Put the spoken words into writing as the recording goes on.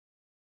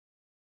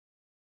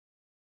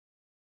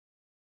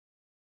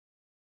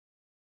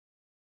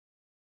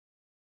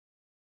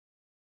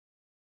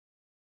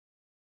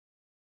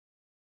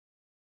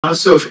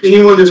So if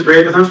anyone is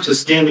brave enough to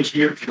scan the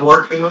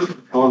QR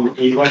code on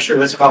a lecture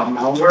that's about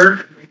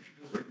malware,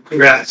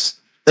 congrats.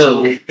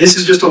 So this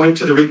is just a link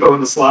to the repo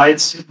in the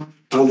slides.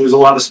 There's a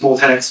lot of small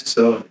text,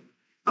 so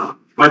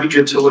might be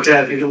good to look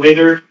at even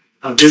later.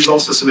 There's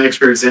also some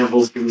extra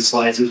examples in the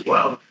slides as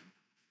well.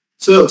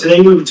 So today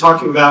we'll be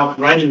talking about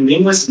writing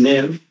Nim-less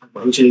Nim,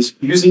 which is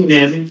using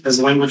Nim as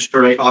a language to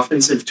write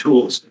offensive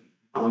tools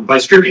by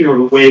stripping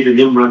away the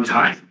Nim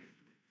runtime.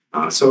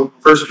 So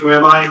first, who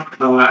am I?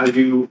 I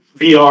do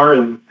VR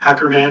and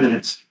HackerMan, and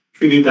it's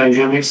Tribute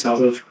Dynamics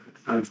out of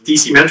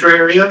DC metro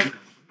area.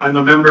 I'm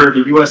a member of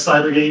the US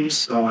side of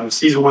games. I'm a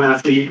season 1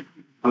 athlete,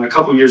 a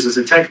couple years as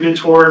a tech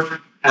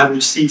mentor,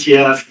 average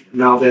CTF,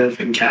 Maldev,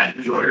 and CAT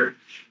enjoyer,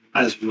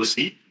 as we will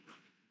see.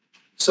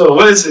 So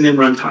what is the Nim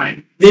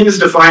runtime? Nim is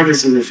defined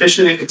as an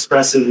efficient,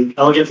 expressive, and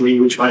elegant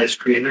language by its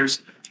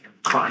creators.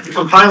 It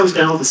compiles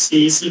down to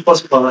C, C++,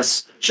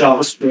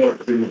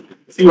 JavaScript, and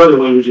a few other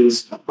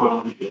languages,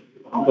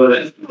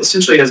 but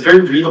essentially has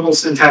very readable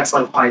syntax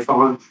like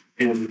Python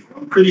and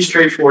pretty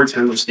straightforward to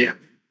understand.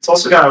 It's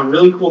also got a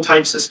really cool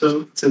type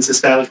system since it's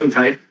statically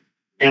typed,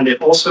 and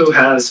it also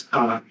has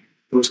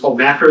what's called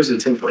macros and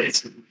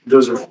templates.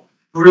 Those are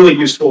really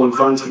useful and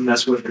fun to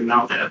mess with in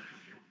Maldev.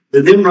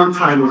 The Nim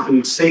runtime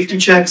includes safety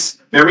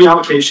checks, memory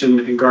allocation,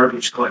 and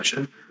garbage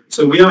collection.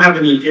 So we don't have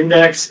any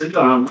index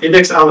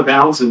out of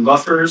bounds and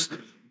buffers.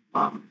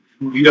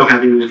 We don't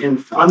have any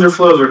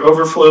underflows or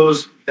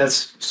overflows.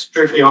 That's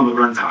strictly on the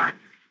runtime.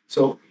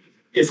 So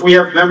if we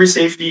have memory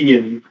safety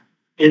and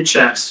in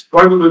checks,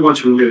 why would we want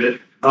to remove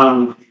it?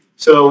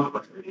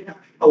 So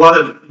a lot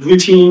of blue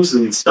teams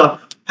and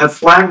stuff have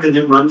flagged the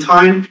Nim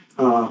runtime.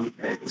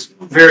 It's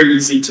very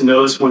easy to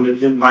notice when the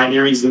Nim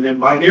binary is the Nim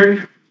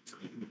binary.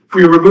 If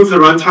we remove the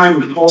runtime,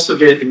 we can also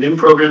get a Nim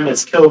program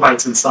that's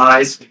kilobytes in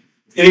size,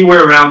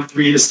 anywhere around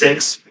 3 to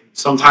 6,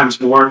 sometimes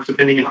more,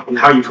 depending on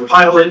how you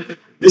compile it.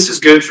 This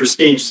is good for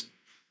stage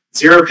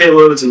 0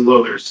 payloads and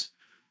loaders.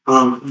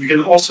 You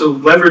can also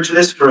leverage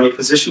this for a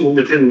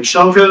position-independent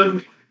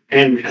shellcode,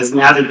 and as an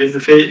added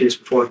benefit is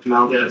for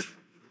Maldev.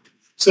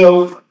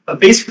 So a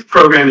basic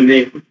programming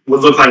name would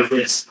look like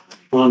this.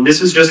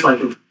 This is just like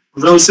a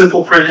really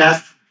simple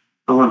printf.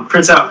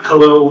 Prints out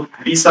hello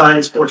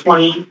BSides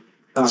 420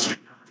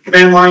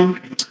 command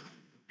line,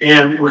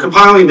 and we're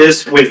compiling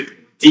this with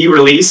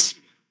derelease,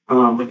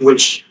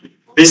 which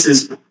this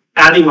is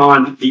adding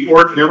on the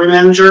org memory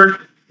manager.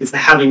 It's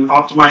having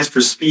optimized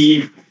for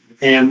speed,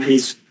 and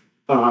it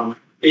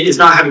is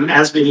not having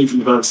as many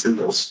debug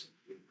symbols.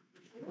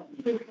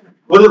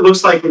 What it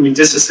looks like when you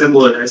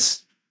disassemble it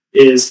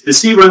is the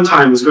C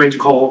runtime is going to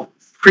call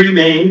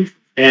pre-main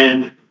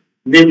and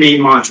min-main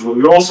module.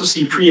 You'll also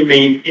see pre and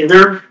main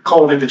inner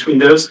called in between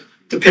those,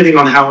 depending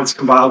on how it's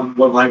compiled and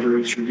what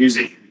libraries you're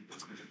using.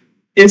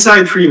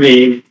 Inside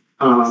pre-main,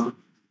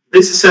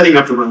 this is setting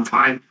up the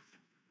runtime.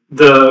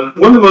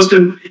 One of the most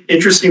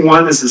interesting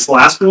ones is this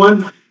last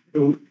one.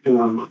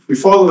 If we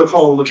follow the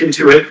call and look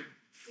into it,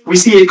 we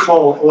see it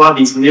call a lot of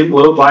these Nim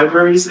load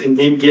libraries and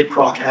Nim get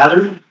proc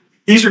adder.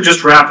 These are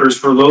just wrappers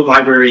for load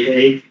library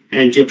A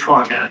and get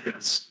proc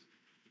address.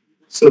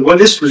 So what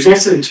this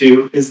results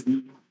into is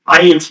the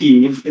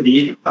IAT,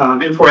 the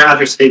import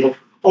address table,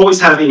 always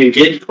having a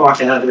get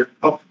proc address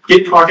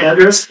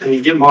and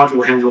a get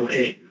module handle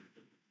A.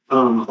 A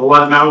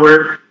lot of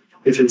malware,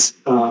 if it's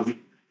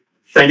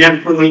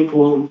dynamically linked,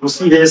 we'll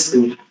see this,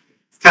 and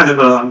it's kind of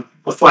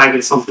a flag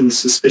that something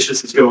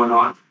suspicious is going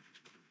on.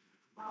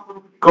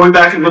 Going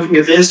back and looking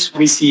at this,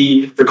 we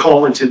see the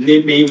call into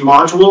min-main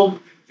module,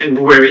 and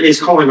where it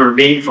is calling our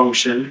main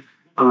function.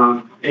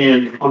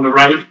 And on the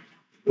right,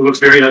 it looks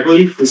very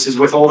ugly. This is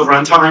with all the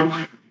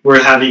runtime.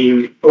 We're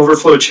having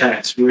overflow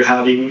checks. We're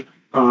having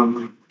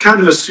kind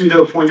of a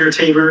pseudo pointer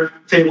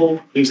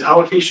table, these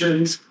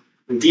allocations,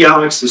 and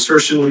deallocs,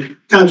 assertion,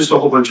 kind of just a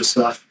whole bunch of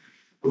stuff.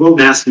 A little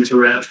nasty to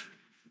rev.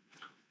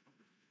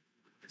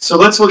 So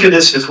let's look at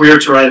this if we were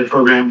to write a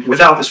program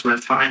without this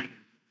runtime.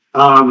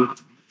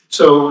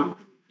 So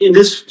in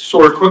this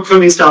sort of quick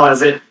coding style,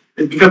 as it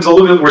becomes a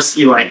little bit more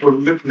C-like.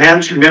 We're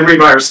managing memory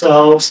by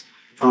ourselves.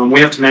 We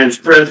have to manage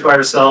threads by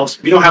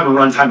ourselves. We don't have a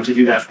runtime to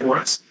do that for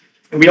us.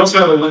 And we also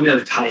have a limit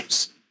of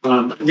types.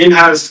 Nim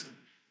has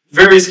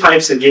various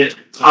types that get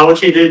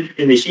allocated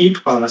in the heap,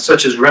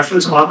 such as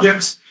reference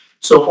objects.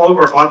 So all of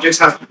our objects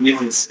have to be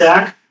on the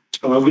stack.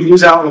 We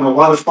use out on a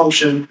lot of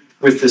function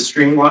with the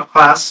string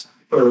class,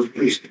 or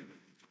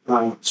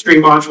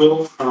string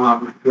module,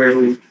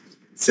 where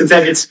since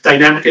that gets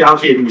dynamically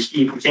allocated in the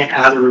heap, we can't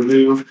add or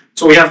remove.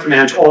 So we have to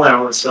manage all that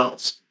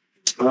ourselves.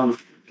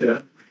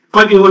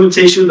 Might be a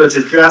limitation, but it's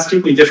a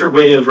drastically different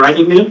way of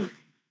writing Nim.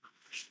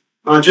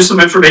 Just some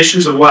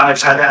information of what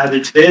I've had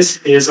added to this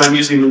is I'm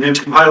using the Nim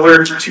compiler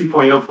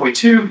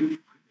 2.0.2,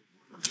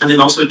 and then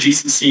also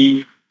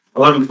GCC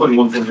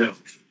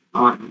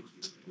 11.1.0.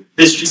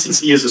 This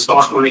GCC is a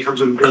stock one. It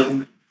comes with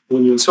Nim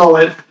when you install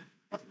it,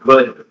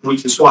 but we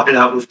can swap it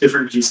out with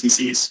different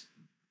GCCs.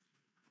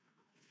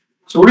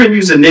 So we're going to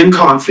use a Nim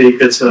config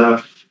that's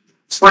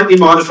slightly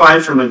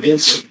modified from a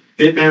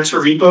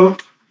Bitmancer repo.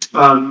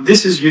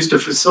 This is used to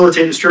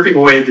facilitate the stripping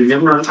away of the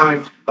Nim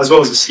runtime as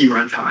well as the C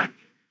runtime.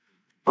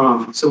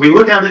 So we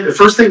look at it, the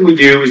first thing we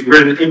do is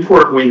we're going to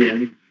import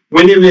WinIn.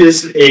 WinIn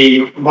is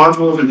a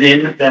module of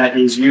Nim that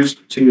is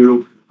used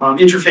to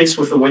interface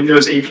with the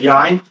Windows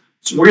API.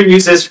 So we're going to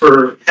use this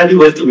for heavy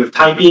lifting of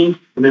typing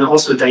and then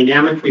also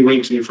dynamically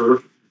linking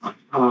for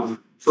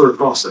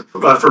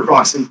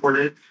procs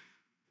imported.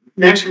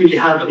 Next, we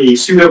have a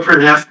pseudo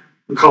printf.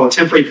 We call it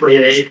template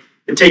array.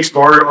 It takes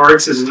var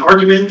args as an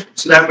argument,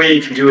 so that way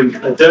you can do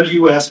a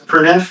ws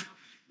printf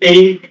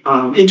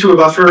into a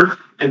buffer,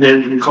 and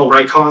then we call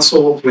write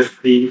console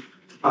with the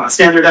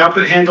standard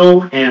output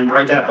handle and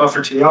write that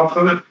buffer to the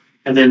output,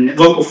 and then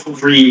local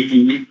free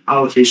the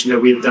allocation that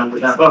we have done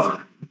with that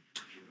buffer.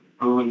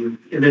 And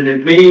then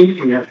in main,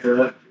 we have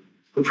the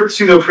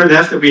pseudo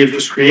printf that we have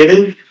just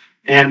created,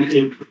 and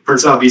it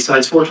prints out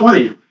BSides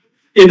 420.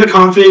 In the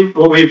config,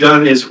 what we've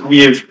done is we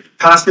have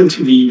passed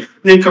into the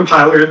Nim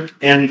compiler,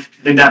 and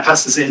then that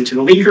passes it into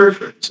the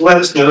linker to let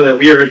us know that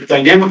we are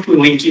dynamically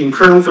linking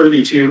kernel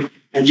 32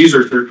 and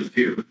user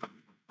 32.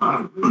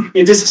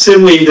 In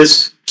disassembly,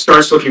 this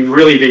starts looking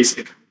really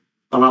basic.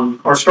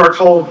 Our start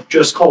call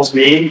just calls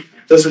main,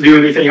 doesn't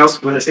do anything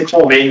else. When I say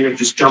call main, it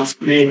just jumps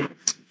to main.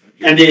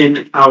 And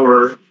then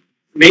our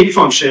main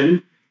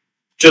function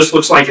just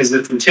looks like as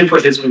if the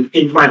template has been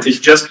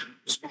implanted just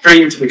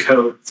straight into the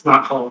code. It's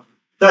not called.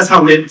 That's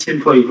how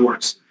template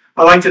works.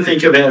 I like to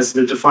think of it as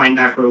the defined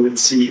macro in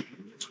C.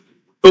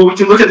 But we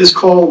can look at this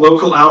call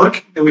local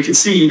alloc, and we can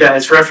see that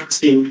it's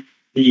referencing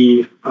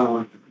the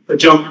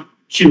jump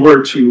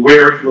keyword to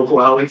where local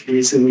alloc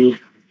is in the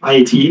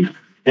IAT.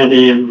 And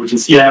then we can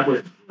see that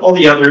with all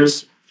the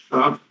others.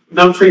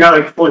 Another thing I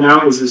like to point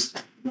out is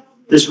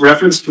this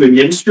reference to a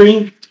Nim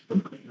string.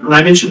 And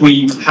I mentioned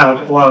we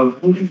have a lot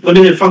of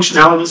limited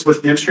functionalities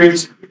with Nim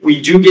strings.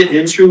 We do get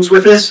Nim strings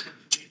with this,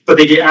 but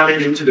they get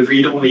added into the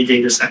read-only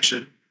data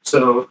section.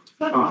 So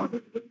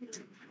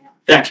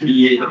that can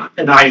be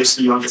an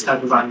IOC on this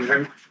type of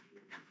binary.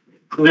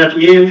 And at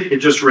the end, it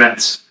just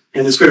writes.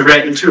 And it's going to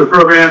write into a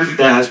program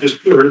that has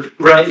just, or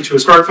write into a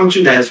start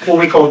function that has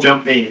only called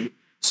jump main.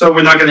 So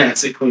we're not going to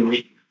exit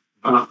cleanly.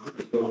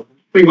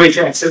 Quick way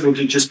to exit would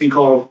just be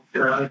called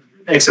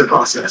exit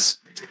process.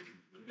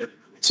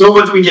 So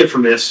what do we get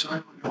from this?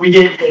 We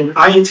get an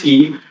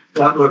INT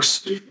that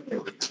looks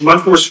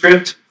much more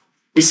strict.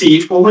 We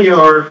see only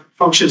our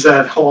functions that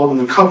have called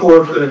and a couple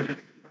of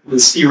the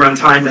C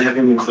runtime that have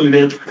been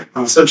included,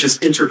 such as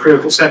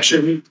intercritical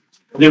section.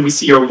 And then we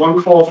see our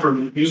one call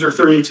from user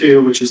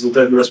 32, which is the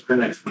ws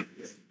printf.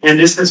 And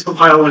this has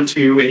compiled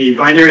into a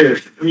binary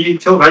of 3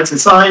 kilobytes in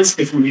size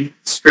if we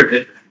strip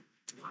it.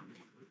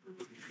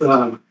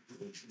 The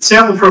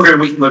sample program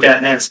we can look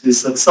at next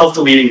is a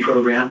self-deleting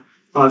program.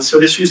 So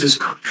this uses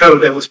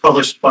code that was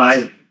published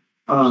by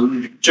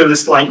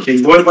Jonas Light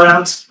in Void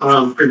Labs,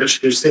 pretty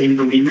much the same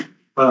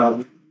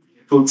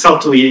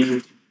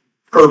self-deleting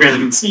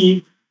program in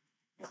C.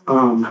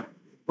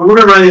 We're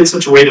going to run it in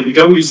such a way that we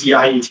don't use the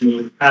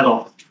IET at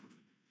all.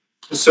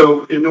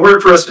 So in order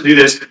for us to do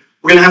this,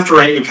 we're going to have to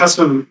write a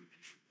custom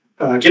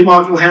get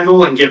module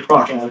handle and get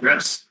proc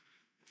address.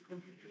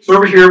 So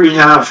over here we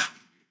have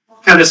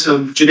kind of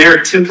some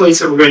generic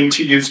templates that we're going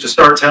to use to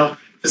start to help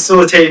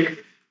facilitate.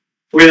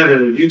 We have a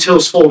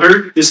utils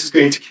folder. This is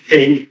going to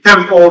contain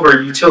all of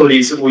our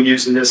utilities that we'll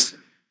use in this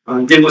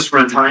Nim-less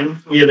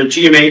runtime. We have a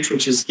GMH,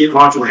 which is get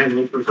module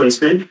handling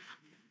replacement.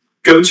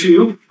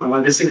 Goto,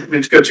 this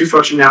increments Goto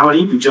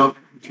functionality. We do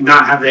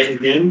not have that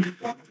in Nim.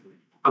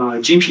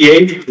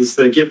 GPA is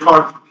the get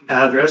proc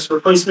address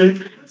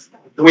replacement.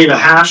 Then we have a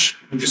hash.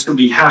 We're just going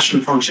to be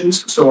hashing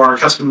functions. So our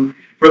custom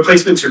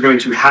replacements are going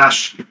to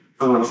hash,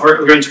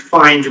 are going to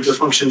find the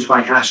functions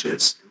by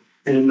hashes.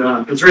 And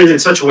it's written in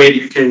such a way that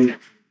you can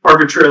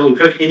arbitrarily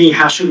put any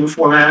hashing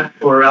format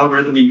or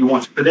algorithm that you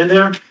want to put in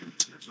there.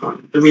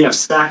 Then we have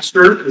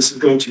stackstr. This is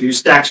going to do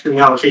stack string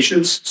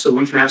allocations. So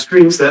we can have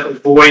strings that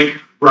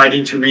avoid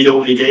writing to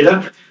read-only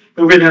data.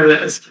 And we're going to have the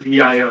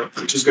stdio,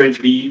 which is going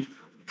to be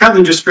kind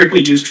of just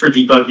strictly used for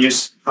debug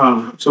use.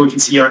 So we can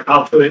see our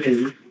output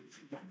and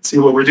see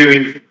what we're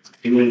doing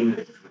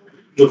in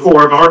the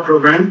core of our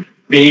program,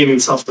 main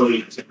and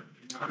self-delete. Get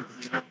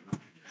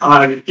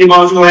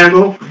module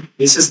handle.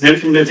 This is an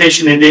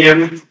implementation in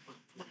Nim.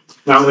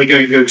 Not really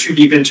going to go too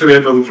deep into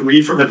it, but we can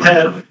read from the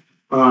pet,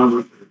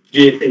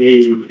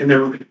 and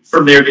then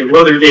from there get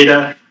loader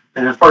data,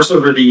 and parse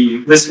over the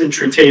list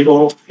entry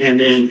table, and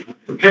then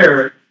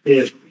compare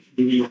if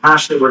the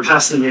hash that we're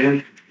passing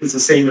in is the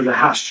same as the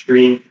hash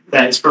string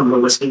that is from the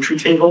list entry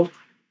table.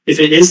 If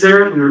it is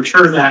there, we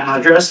return that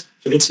address.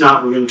 If it's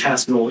not, we're going to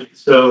cast null.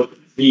 So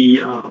the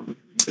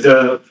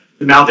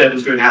maldev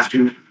is going to have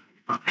to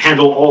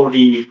handle all of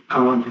the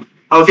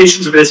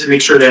allocations of this and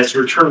make sure that it's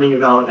returning a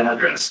valid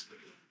address.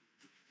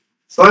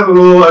 So I have a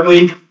little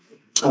ugly.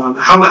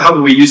 How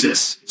do we use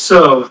this?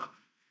 So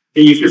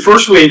the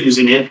first way of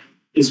using it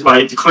is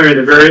by declaring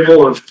a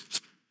variable of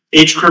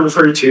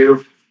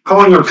hkernel32,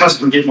 calling our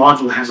custom get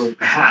module handle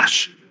a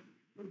hash.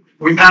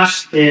 We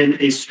pass in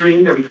a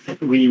string that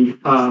we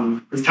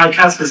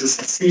typecast as a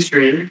C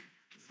string,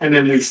 and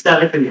then we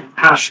statically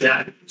hash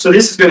that. So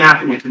this is going to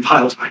happen at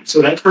compile time.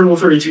 So that kernel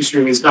 32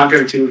 string is not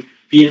going to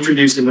be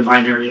introduced in the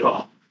binary at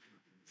all.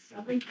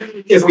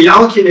 If we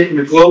allocate it in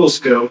the global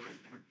scope,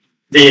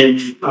 then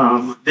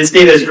this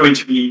data is going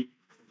to be,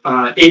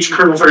 H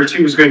kernel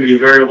 32 is going to be a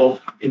variable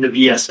in the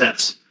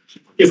BSS.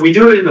 If we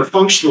do it in the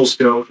functional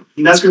scope,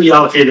 then that's going to be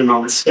allocated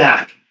on the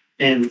stack.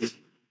 And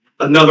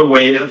another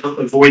way of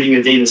avoiding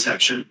a data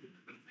section.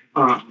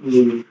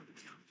 The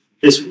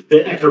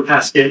echo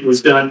pass get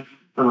was done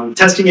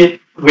testing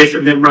it with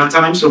the Nim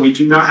runtime, so we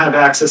do not have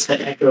access to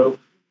echo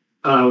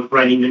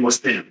writing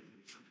Nim-less Nim.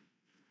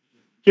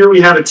 Here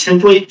we have a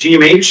template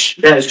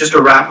GMH that is just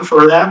a wrapper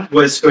for that.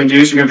 What it's going to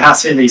do is you're going to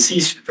pass in a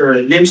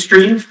Nim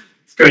stream.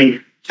 It's going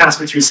to pass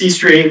it through C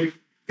stream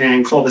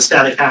and call the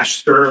static hash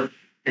stir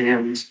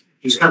and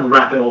just kind of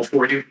wrap it all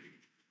for you.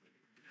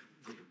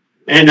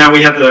 And now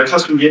we have the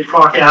custom git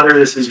proc adder.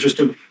 This is just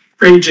a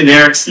pretty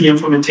generic C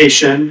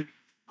implementation.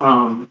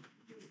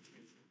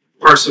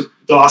 Parse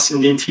DOS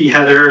and int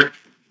header,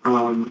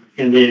 and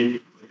then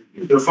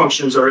the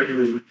functions are in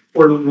an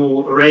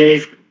ordinal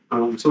array,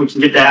 so we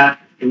can get that.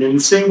 And then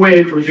the same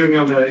way we're doing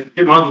on the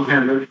git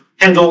module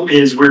handle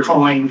is we're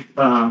calling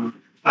a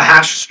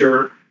hash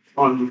stir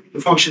on the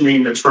function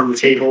name that's from the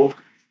table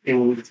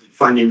and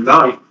finding the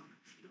value.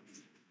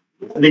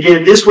 And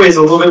again, this way is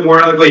a little bit more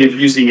ugly of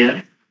using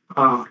it.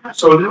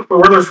 So in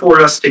order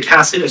for us to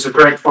cast it as a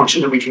direct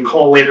function that we can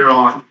call later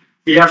on,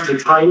 we have to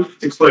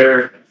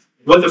declare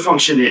what the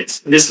function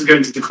is. And this is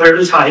going to declare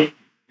the type,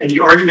 and the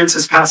arguments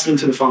is passed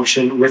into the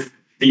function with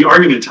the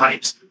argument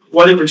types,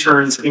 what it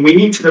returns, and we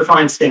need to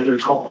define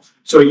standard call.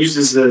 So it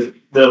uses the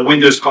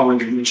Windows calling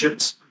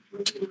conventions.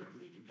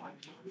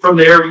 From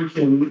there, we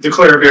can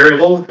declare a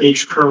variable,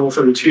 H kernel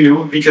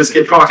 32, because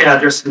git proc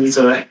address needs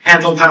a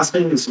handle passed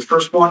in. This is the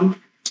first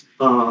one.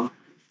 Then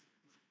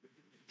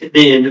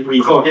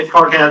we call git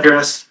proc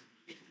address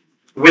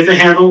with a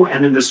handle,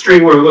 and then the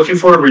string we're looking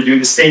for, we do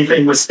the same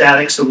thing with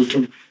static, so we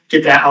can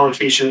get that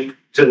allocation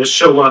to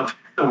show up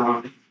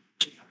and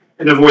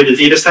avoid the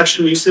data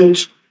section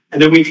usage.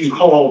 And then we can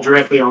call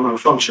directly on our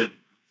function.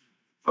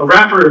 A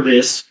wrapper of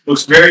this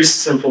looks very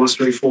simple and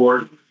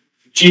straightforward.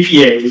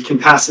 GPA, we can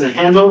pass in a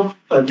handle,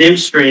 a div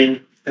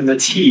string, and the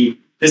T.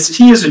 This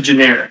T is a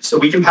generic, so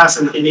we can pass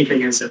in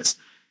anything as this.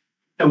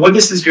 And what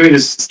this is doing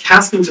is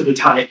casting to the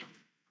type.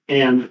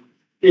 And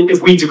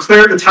if we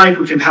declare the type,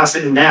 we can pass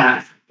it in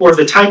that. Or if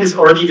the type is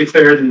already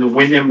declared in the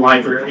WinNim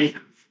library,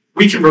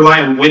 we can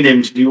rely on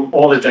WinNim to do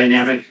all the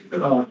dynamic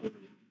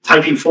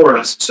typing for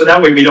us. So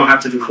that way we don't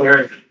have to declare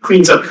it.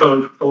 Cleans up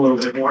code a little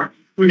bit more.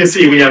 We can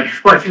see we have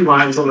quite a few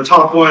lines on the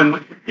top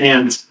one,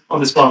 and on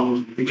this bottom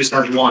one, we just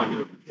have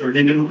one. Or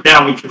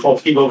now we can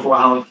call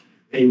local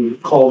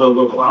and call the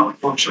local out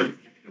function.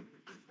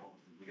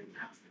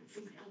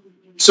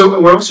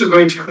 So we're also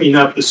going to clean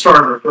up the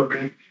start of our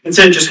program.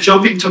 Instead of just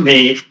jumping to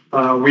main,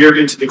 we are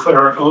going to declare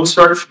our own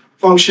start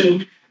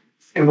function,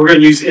 and we're going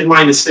to use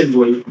inline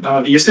assembly.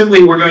 The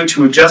assembly, we're going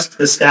to adjust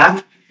the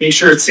stack, make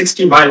sure it's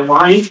 16 byte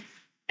line,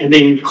 and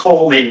then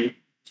call main.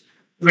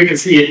 We can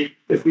see it,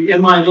 if we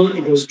inline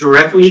it goes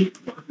directly,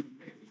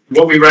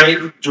 what we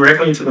write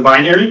directly into the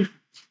binary.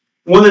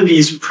 One of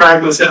these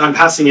pragmas that I'm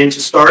passing in to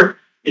start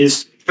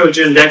is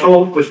cogen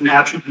decal with an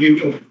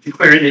attribute of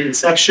declaring it in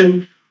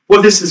section.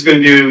 What this is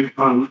going to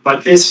do,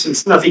 like this,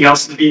 since nothing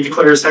else is being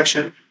declared a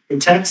section in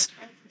text,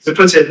 so it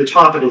puts it at the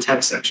top of the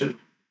text section.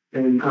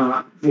 And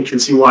we can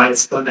see why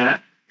it's done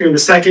that. Here in the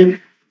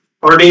second,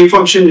 our main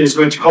function is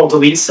going to call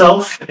delete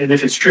self, and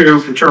if it's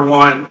true, return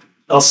 1,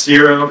 else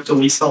 0.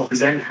 Delete self is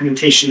that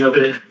implementation of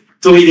it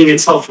deleting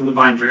itself from the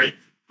binary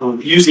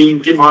using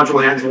git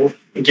module handle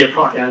and git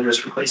proc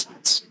address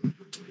replacements.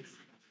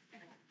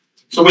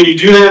 So when you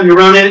do that and you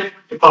run it,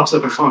 it pops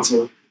up a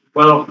console.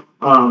 Well,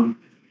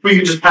 we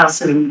can just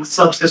pass in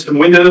subsystem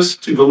windows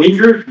to the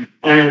linker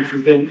and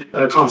prevent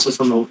a console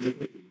from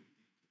opening.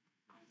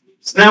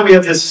 So now we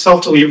have this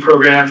self-delete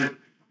program.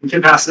 We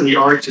can pass in the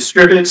arg to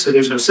strip it, so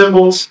there's no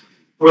symbols.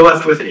 We're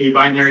left with a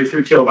binary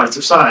 3 kilobytes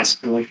of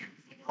size, like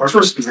our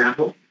first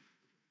example.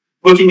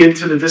 Looking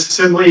into the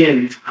disassembly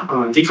and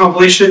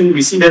decompilation,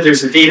 we see that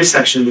there's a data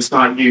section that's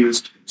not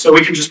used. So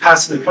we can just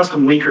pass in a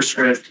custom linker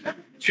script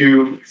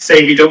to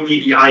say we don't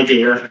need the I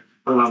data.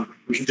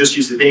 We can just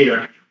use the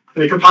data.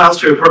 And it compiles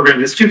to a program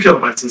that's 2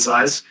 kilobytes in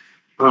size,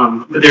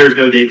 but there is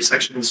no data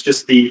section. It's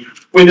just the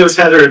Windows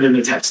header and then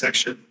the text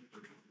section.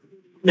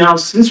 Now,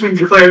 since we've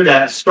declared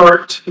that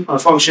start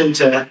function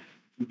to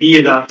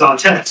be a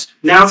 .text,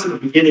 now it's at the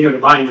beginning of the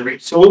binary.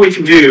 So what we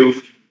can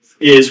do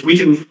is we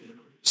can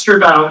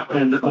strip out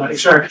and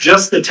extract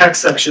just the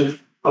text section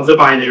of the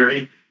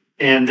binary,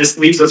 and this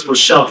leaves us with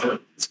shell code.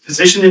 It's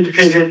position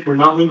independent. We're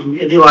not linking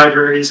any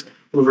libraries.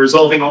 We're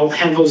resolving all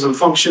handles and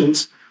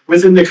functions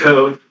within the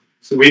code.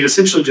 So we've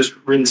essentially just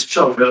written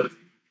shell code.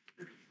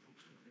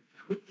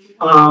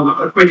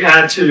 A quick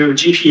add to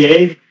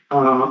GPA.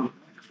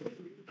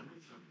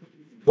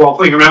 While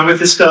playing around with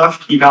this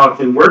stuff, heap-alloc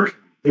didn't work.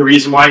 The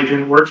reason why it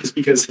didn't work is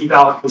because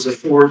heap-alloc was a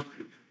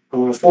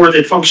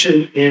forwarded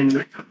function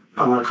in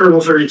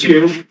kernel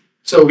 32.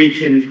 So we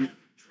can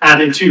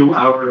add into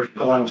our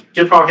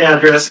get proc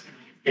address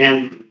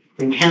and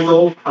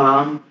handle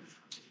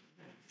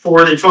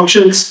forwarded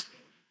functions.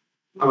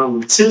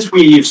 Since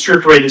we've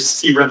stripped away the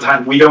C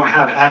runtime, we don't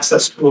have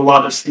access to a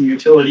lot of C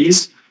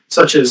utilities,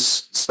 such as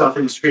stuff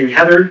in string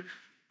header.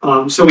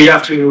 So we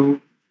have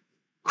to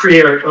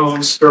create our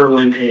own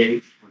Sterling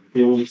A.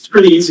 It's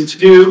pretty easy to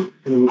do,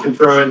 and we can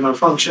throw in a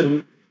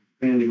function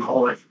and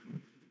call it.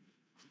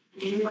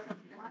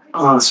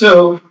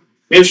 So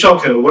we have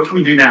shellcode. What can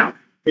we do now?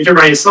 We can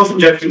write a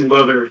self-injecting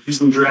loader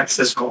using direct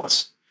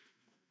syscalls.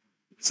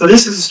 So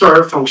this is a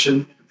startup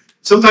function.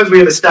 Sometimes we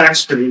have a stack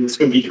string that's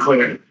going to be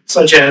declared,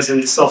 such as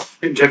in the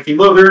self-injecting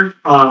loader,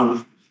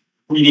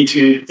 we need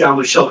to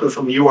download shellcode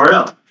from the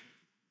URL.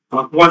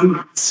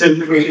 One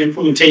simple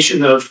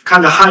implementation of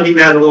kind of hiding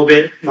that a little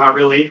bit, not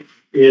really,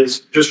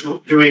 is just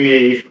doing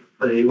a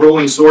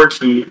rolling XOR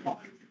key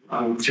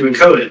to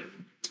encode it.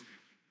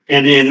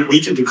 And then we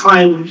can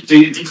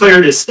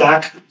declare this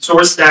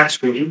source stack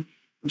string,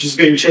 which is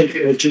going to check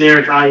a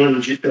generic I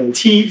and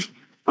T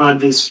on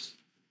this,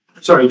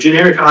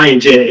 generic I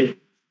and J.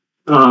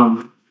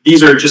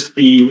 These are just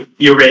the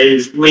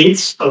array's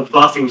lengths of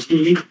buff and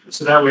key,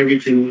 so that way we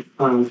can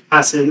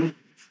pass in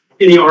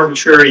any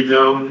arbitrary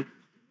known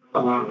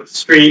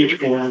string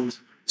and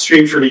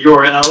string for the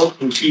URL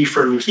and key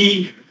for the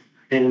key,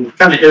 and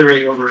kind of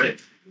iterate over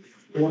it.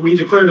 And we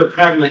declare the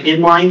pragma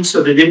inline,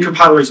 so the Nim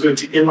compiler is going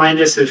to inline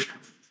this if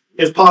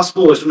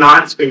possible. If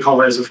not, it's going to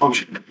call it as a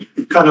function.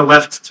 Kind of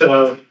left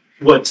to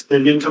what the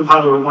Nim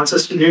compiler wants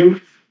us to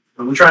do.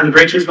 We're trying to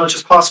break it as much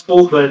as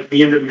possible, but at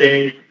the end of the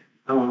day,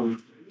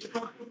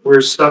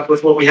 we're stuck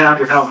with what we have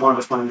without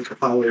modifying the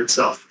compiler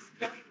itself.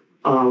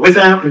 With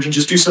that, we can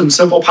just do some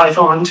simple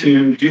Python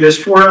to do this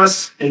for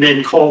us, and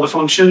then call the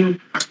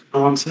function.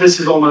 So this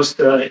is almost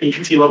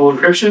APT level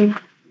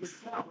encryption.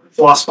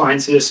 Floss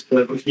finds this,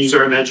 but we can use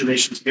our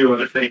imagination to do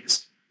other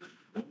things.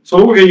 So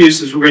what we're going to use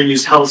is we're going to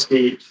use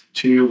Hellscape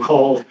to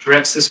call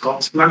direct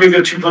syscalls. I'm not going to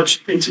go too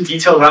much into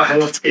detail about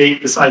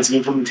Hellscape besides the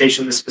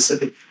implementation that's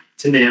specific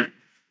to Nim.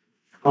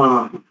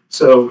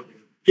 So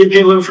get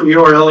payload from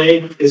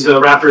URL is a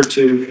wrapper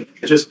to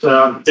just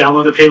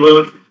download the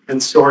payload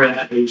and store it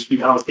at a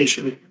heap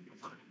allocation.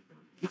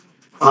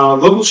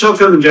 Local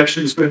shellcode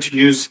injection is going to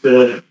use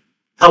the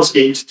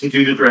Hellscape to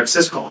do the direct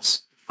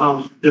syscalls.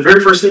 The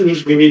very first thing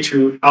is we need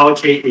to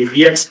allocate a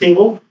VX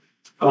table.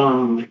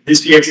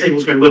 This VX table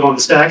is going to live on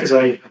the stack, as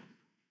I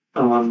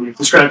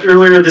described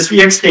earlier. This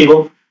VX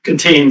table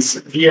contains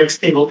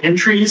VX table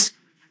entries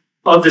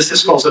of the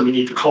syscalls that we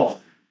need to call.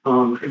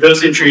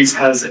 Those entries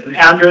has an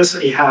address,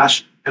 a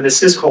hash, and a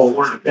syscall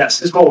word. That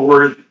syscall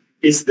word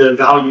is the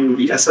value,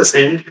 the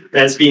SSN,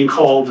 that is being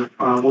called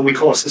when we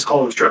call a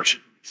syscall instruction.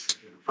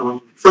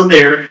 From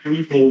there,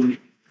 we can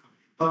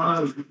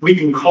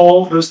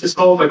call those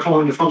syscalls by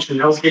calling the function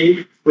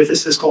Hellscape with a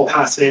syscall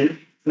pass in.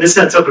 And this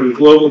sets up a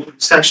global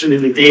section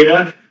in the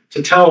data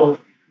to tell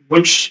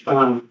which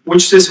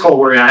syscall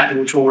we're at and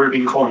which one we're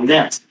being called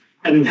next.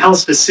 And in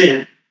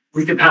hellsysint,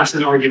 we can pass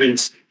in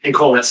arguments and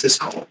call that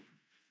syscall.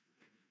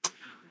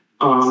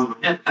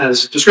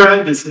 As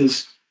described, this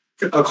is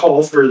a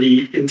call for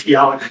the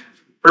NT-alloc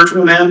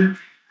virtual mem.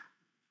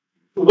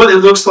 What it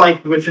looks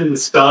like within the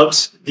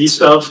stubs, these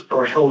stubs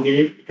are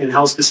Hellgate and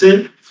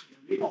hellsysint.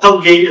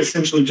 Hellgate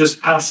essentially just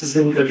passes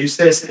in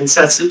wsys and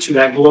sets it to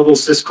that global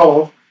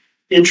syscall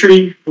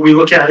entry. We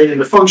look at it in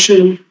the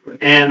function,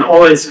 and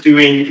all it's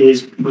doing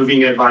is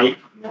moving a byte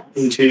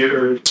into,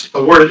 or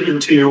a word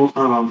into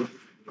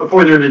a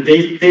pointer in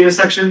the data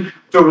section.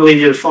 Don't really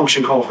need a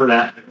function call for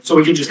that. So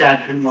we can just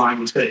add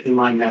inline to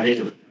inline that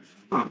in.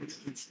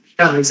 It's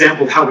kind of an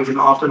example of how we can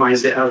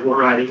optimize it as we're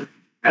writing.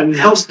 And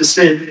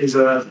hellsysint is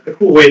a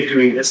cool way of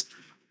doing this.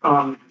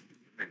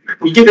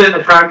 We give it a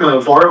pragma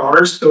of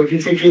var's, so it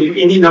can take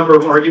any number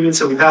of arguments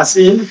that we pass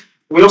in.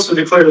 We also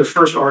declare the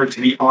first arg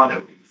to be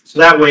auto. So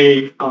that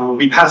way,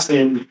 we pass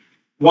in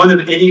one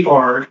of any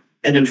arg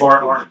and then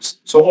var args.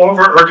 So all of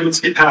our arguments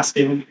get passed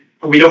in,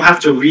 and we don't have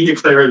to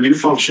redeclare a new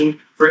function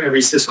for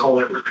every syscall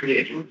that we're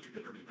creating.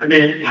 And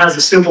then it has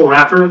a simple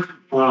wrapper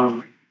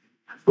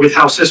with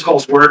how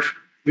syscalls work.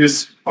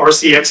 Use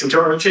RCX into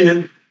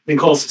R10, then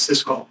calls the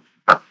syscall.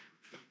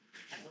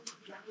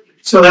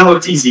 So that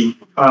looked easy.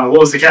 What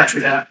was the catch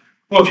with that?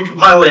 Well, if you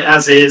compile it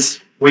as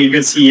is, what you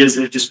can see is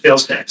it just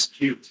fails to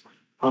execute.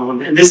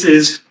 And this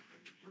is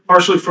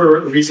partially for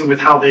a reason with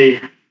how the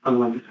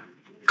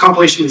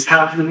compilation is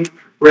happening.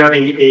 We're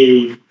having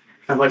a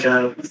kind of like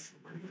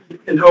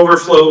an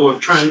overflow of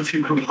trying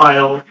to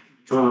compile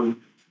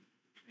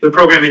the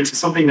program into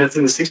something that's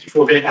in the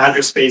 64-bit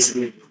address space,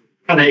 and it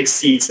kind of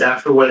exceeds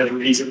that for whatever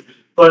reason.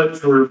 But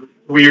for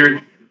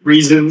weird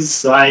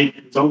reasons, I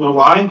don't know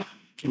why,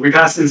 we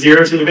pass in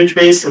 0 to the image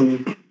base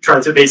and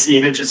try to base the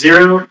image at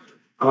 0.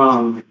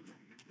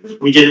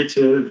 We get it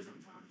to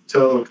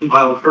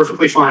compile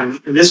perfectly fine.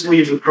 And this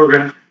leaves the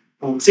program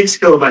 6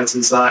 kilobytes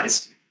in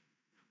size.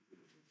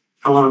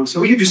 So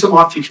we can do some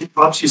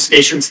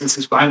obfuscation since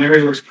this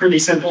binary looks pretty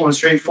simple and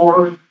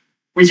straightforward.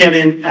 We can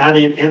then add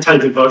in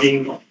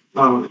anti-debugging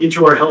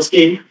into our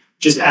Hellscape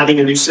just adding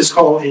a new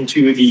syscall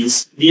into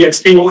these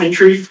VX table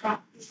entry,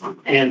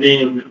 and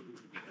then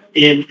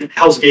in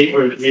Hell's Gate,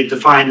 where they've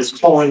defined as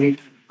calling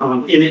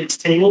init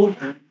table,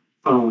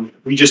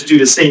 we just do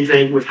the same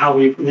thing with how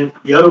we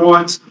implement the other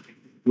ones.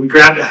 We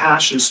grab the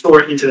hash and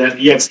store it into that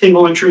VX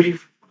table entry,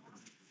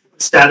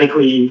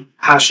 statically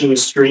hashing a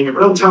string at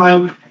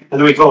runtime, and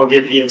then we call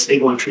get VX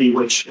table entry,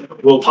 which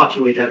will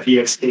populate that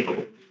VX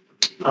table.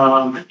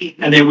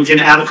 And then we can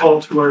add a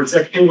call to our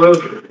exec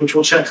payload, which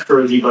will check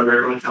for a debugger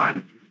at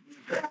runtime.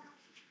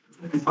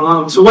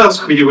 So what else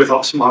can we do with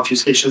some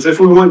obfuscations? If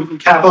we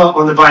want Kappa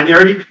on the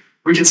binary,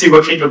 we can see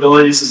what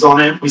capabilities is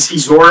on it. We see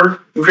XOR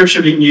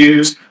encryption being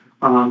used,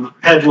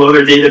 head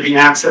loader data being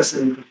accessed,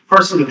 and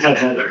parsing of head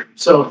header.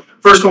 So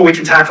first one we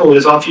can tackle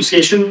is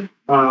obfuscation.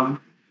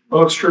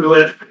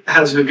 OXTruelet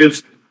has a good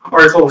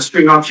article on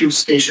string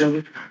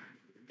obfuscation,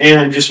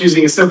 and just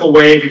using a simple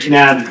way, we can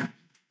add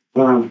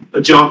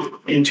a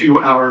jump into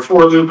our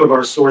for loop of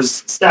our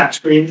source stack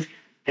screen,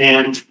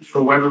 and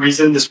for whatever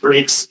reason, this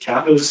breaks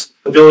Kappa's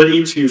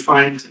ability to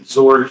find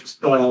XOR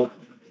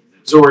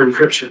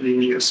encryption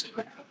being used.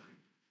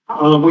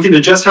 We can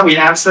adjust how we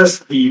access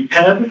the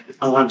PEB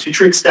to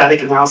trick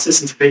static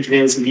analysis into making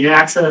it as immediate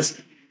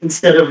access.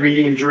 Instead of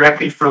reading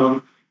directly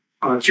from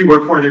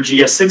keyboard pointer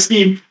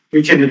GS60,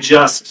 we can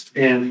adjust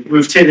and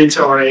move 10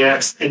 into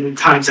RAX and then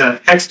times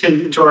that hex 10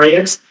 into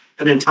RAX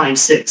and then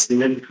times 6.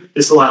 And then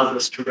this allows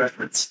us to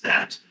reference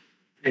that.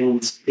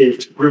 And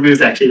it removes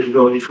that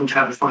capability from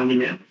Kappa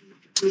finding it.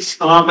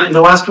 And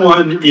the last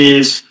one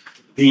is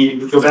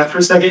go back for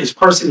a second, is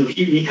parsing the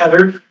PE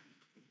header.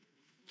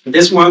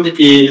 This one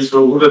is a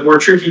little bit more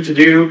tricky to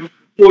do.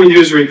 What we do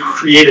is we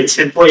create a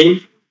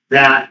template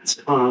that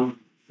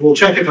will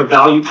check if a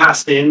value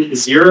passed in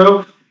is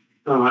 0.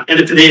 And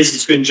if it is,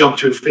 it's going to jump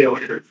to a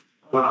failure.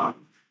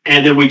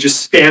 And then we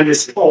just span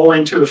this all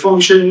into a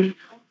function.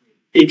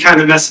 It kind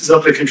of messes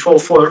up the control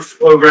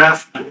flow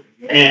graph.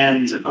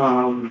 And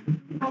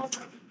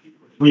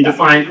we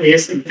define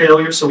async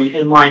failure, so we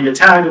inline the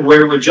tag of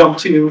where it would jump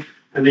to,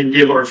 and then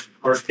give our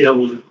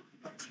failed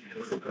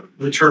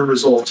return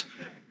result.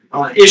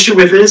 Issue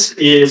with this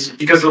is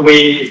because of the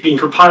way it's being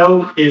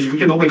compiled is we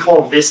can only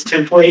call this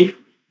template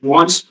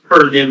once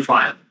per nim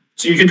file.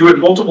 So you can do it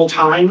multiple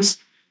times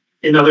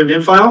in other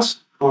nim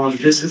files.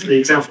 This is the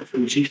example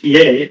from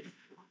GPA.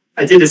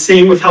 I did the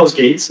same with Hell's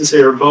Gate since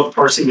they were both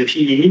parsing the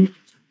PE.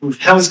 With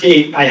Hell's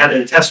Gate, I had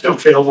a test jump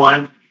fail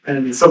 1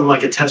 and something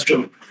like a test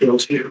jump fail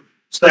 2.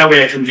 So that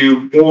way I can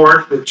do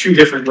more with 2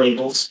 different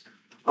labels.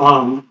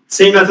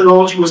 Same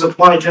methodology was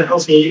applied to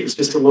Hell's Gate. It's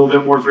just a little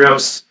bit more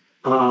gross.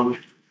 Kind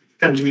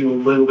of doing a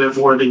little bit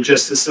more than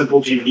just a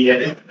simple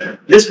GPA.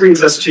 This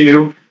brings us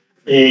to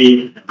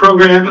a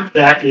program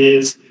that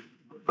is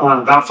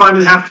about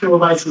 5.5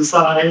 kilobytes in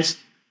size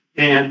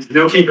and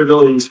no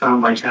capabilities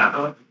found by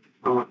Kappa.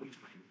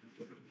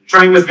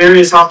 Trying with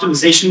various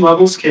optimization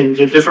levels can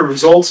give different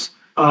results.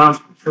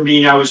 For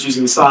me, I was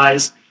using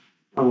size,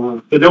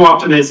 but no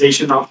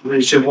optimization,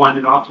 optimization 1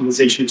 and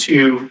optimization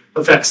 2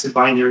 affects the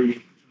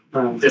binary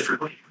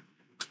differently.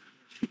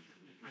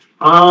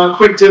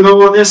 Quick demo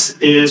on this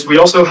is we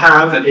also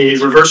have a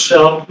reverse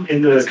shell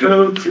in the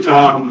code.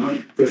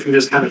 Go through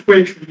this kind of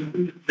quick.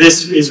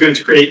 This is going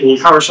to create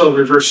a PowerShell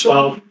reverse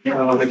shell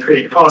that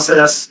create a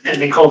process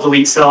and then call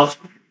delete self.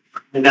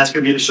 And that's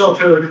going to be the shell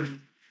code.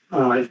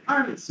 Of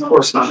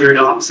course, not very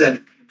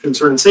offset,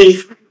 concern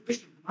safe.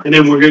 And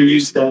then we're going to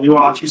use the new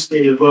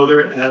obfuscated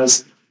loader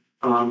as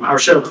our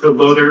shell code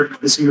loader.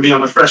 This is going to be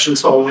on a fresh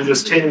install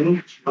Windows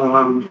 10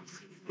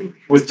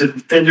 with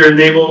Defender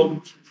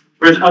enabled.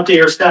 We're going to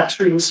update our stack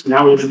strings.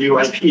 Now we have a new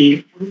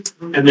IP.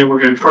 And then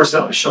we're going to parse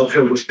out the shell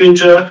code with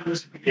Binja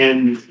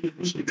and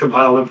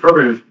compile the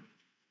program.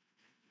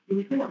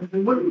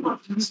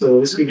 So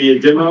this is going to be a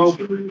demo.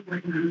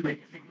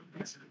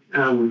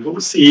 We'll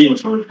see.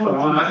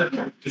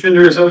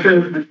 Defender is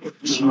open.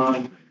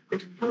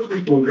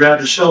 We'll grab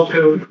the shell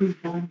code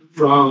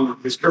from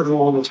this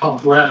terminal on the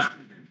top left.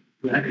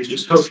 That is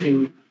just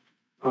hosting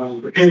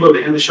the payload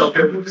and the shell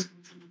code.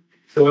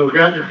 So we'll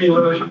grab the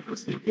payload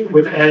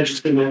with Edge. It's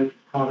going to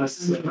have us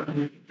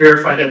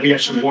verify that we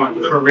actually want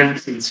the program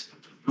since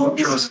we don't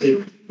trust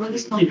it.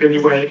 Keep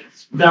anyway.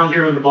 Down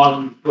here on the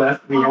bottom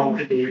left, we have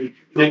a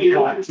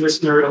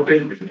listener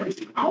open.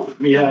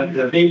 We have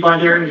the main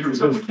binary. It's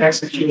going to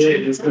execute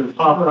it. It's going to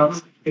pop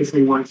up if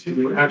we want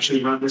to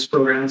actually run this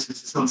program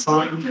since it's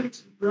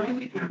unsigned.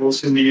 We'll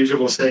assume the user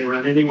will say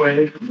run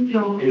anyway.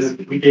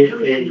 And we get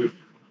a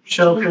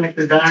shell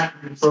connected back.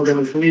 The program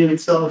has deleted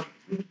itself.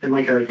 And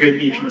like a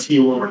good EPT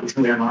will run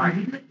to their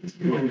line.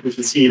 And we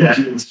can see that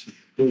it's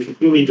been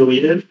completely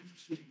deleted.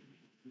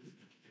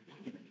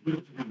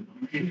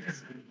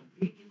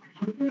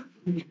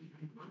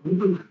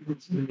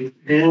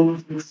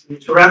 And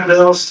to wrap it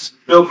up,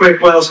 real quick,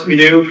 what else can we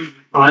do?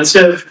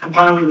 Instead of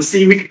compiling the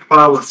C, we can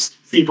compile with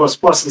C++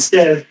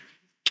 instead.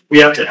 We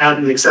have to add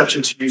an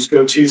exception to use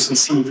goto since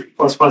C++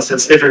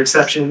 has different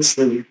exceptions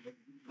than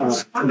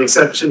an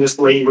exceptionist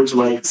language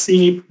like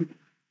C.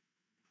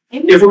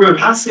 If we're going to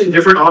pass in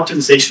different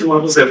optimization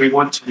levels that we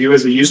want to do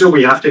as a user,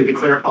 we have to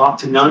declare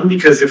opt to none,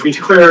 because if we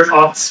declare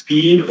opt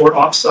speed or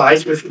opt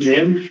size with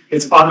Nim,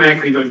 it's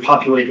automatically going to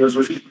populate those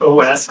with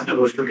OS and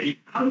O3.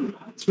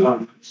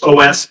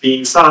 OS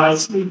being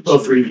size,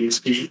 O3 being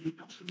speed.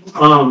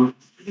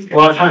 A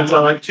lot of times I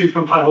like to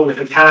compile with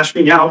a cache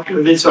being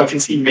outputted so I can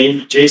see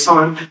main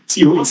JSON,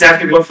 see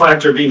exactly what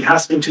flags are being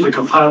passed into the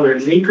compiler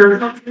and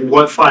linker, and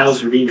what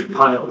files are being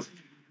compiled.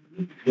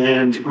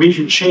 And we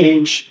can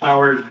change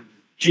our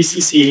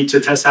GCC to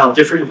test out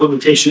different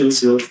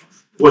implementations of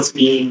what's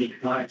being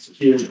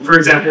executed. For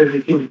example,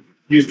 we can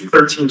use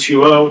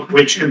 13.2.0,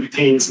 which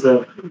contains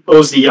the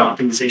OZ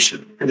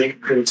optimization, and they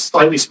create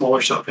slightly smaller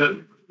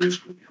shellcode.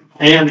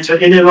 And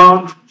to end it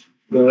on,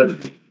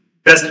 the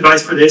best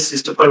advice for this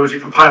is to play with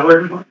your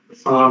compiler. Here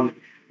on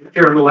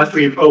the left,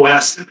 we have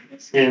OS,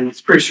 and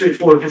it's pretty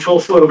straightforward control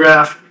flow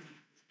graph.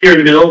 Here in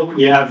the middle,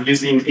 we have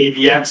using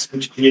ABX,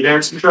 which is the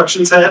advanced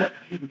instruction set.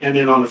 And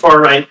then on the far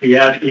right, we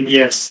have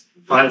ABX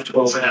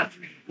 512F,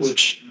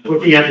 which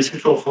looking at these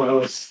control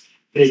flows,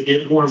 they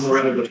get more and more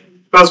relevant.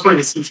 If I was playing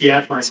a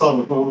CTF and I saw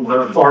the phone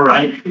on the far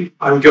right,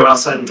 I would go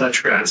outside and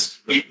touch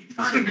grass. So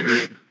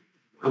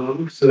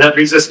that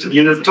brings us to the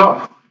end of the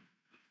talk.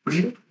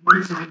 Do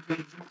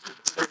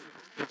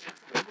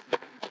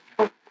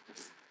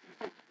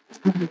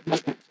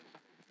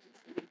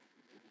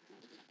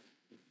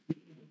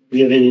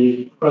you have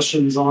any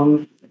questions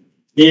on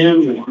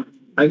Nim?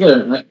 I got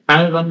a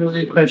kind of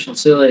unrelated question.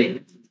 So,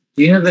 like,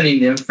 do you have any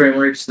Nim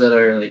frameworks that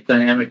are like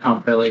dynamic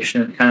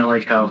compilation, kind of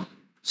like how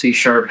C#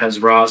 has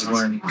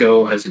Roslyn and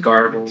Go has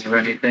Garble or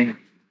anything?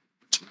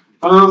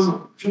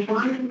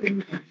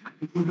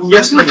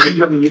 Yes,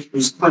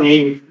 there's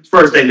plenty as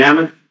far as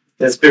dynamic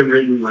that's been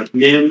written like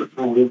Nim,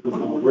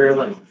 where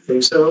like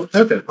so.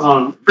 Okay.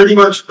 Pretty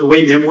much the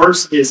way Nim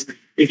works is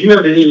if you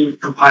have any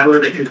compiler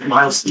that can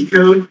compile C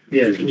code,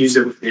 you can use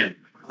it with Nim.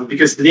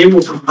 Because Nim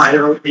will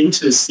compile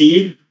into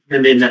C,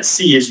 and then that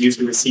C is used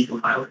in the C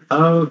compiler.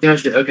 Oh,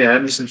 gotcha. Okay, I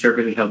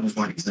misinterpreted how this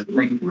works.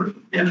 Thank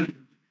you. Yeah.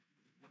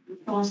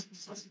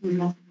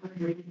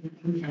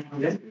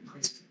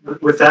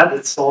 With that,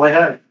 that's all I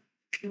had.